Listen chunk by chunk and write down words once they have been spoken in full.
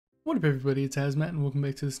What up everybody, it's Hazmat and welcome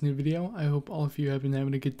back to this new video. I hope all of you have been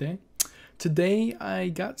having a good day. Today I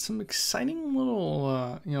got some exciting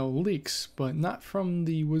little leaks, but not from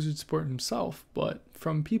the wizard sport himself, but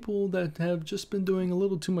from people that have just been doing a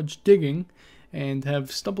little too much digging and have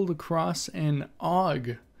stumbled across an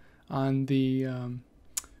AUG on the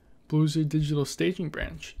Blizzard digital staging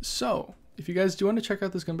branch. So if you guys do want to check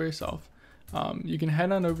out this gun by yourself, you can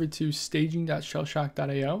head on over to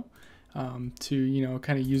staging.shellshock.io to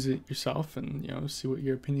kind of use it yourself and see what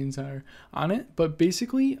your opinions are on it. But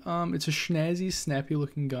basically it's a snazzy, snappy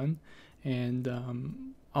looking gun, and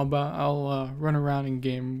I'll run around in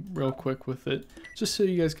game real quick with it just so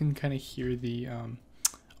you guys can kind of hear the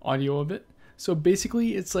audio of it. So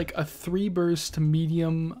basically it's like a 3-burst to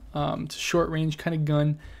medium to short range kind of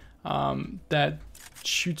gun that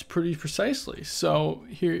shoots pretty precisely. So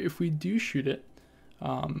here, if we do shoot it,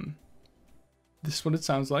 this is what it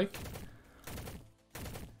sounds like.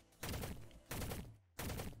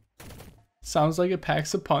 Sounds like it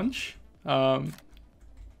packs a punch. The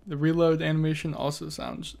reload animation also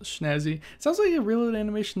sounds snazzy. It sounds like a reload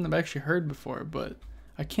animation that I've actually heard before, but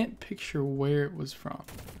I can't picture where it was from.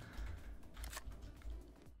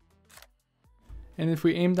 And if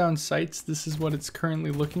we aim down sights, this is what it's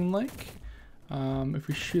currently looking like. If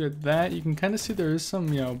we shoot at that, you can kind of see there is some,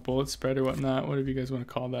 bullet spread or whatnot, whatever you guys want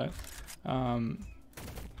to call that. You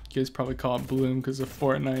guys probably call it bloom because of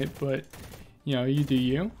Fortnite, but you do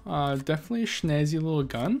you. Definitely a snazzy little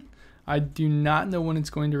gun. I do not know when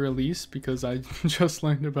it's going to release because I just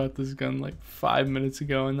learned about this gun like 5 minutes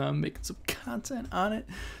ago and I'm making some content on it.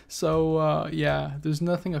 So yeah, there's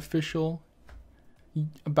nothing official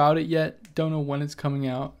about it yet. Don't know when it's coming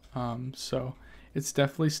out. So it's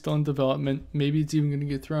definitely still in development. Maybe it's even going to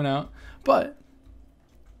get thrown out, but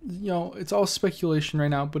it's all speculation right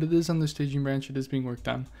now. But it is on the staging branch. It is being worked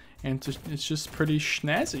on, and it's just pretty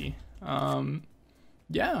snazzy.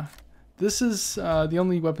 Yeah, this is the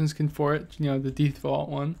only weapon skin for it. The default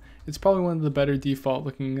one. It's probably one of the better default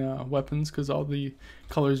looking weapons because all the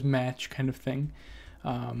colors match, kind of thing.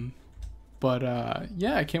 But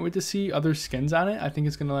yeah, I can't wait to see other skins on it. I think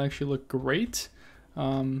it's gonna actually look great.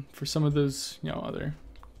 For some of those other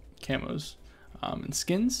camos and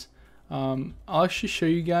skins. I'll actually show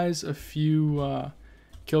you guys a few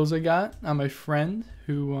kills I got on my friend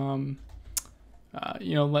who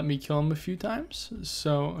let me kill him a few times,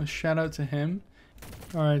 so a shout out to him.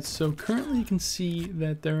 Alright, so currently you can see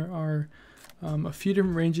that there are a few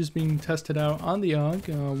different ranges being tested out on the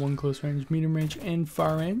AUG, one close range, medium range, and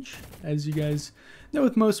far range. As you guys know,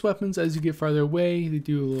 with most weapons, as you get farther away, they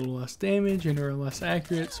do a little less damage and are less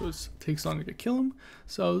accurate, so it takes longer to kill them.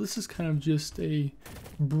 So this is kind of just a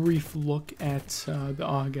brief look at the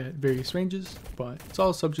AUG at various ranges, but it's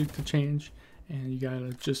all subject to change, and you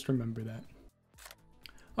gotta just remember that.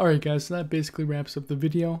 Alright guys, so that basically wraps up the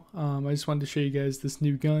video. I just wanted to show you guys this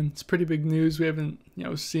new gun. It's pretty big news. We haven't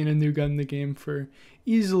seen a new gun in the game for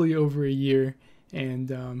easily over a year,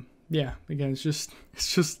 and yeah, again, it's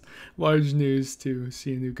just large news to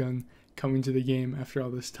see a new gun coming to the game after all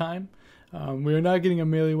this time. We are not getting a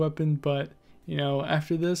melee weapon, but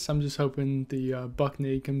after this, I'm just hoping the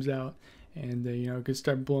Bucknade comes out and could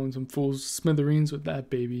start blowing some fools smithereens with that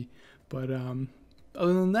baby. But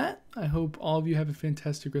other than that, I hope all of you have a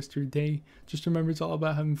fantastic rest of your day. Just remember, it's all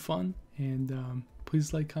about having fun, and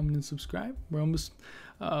please like, comment, and subscribe. We're almost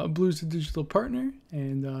Blue's a digital partner,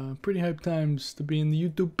 and pretty hype times to be in the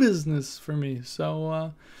YouTube business for me.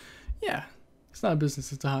 So yeah, it's not a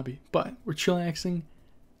business, it's a hobby, but we're chillaxing,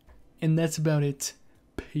 and that's about it.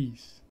 Peace.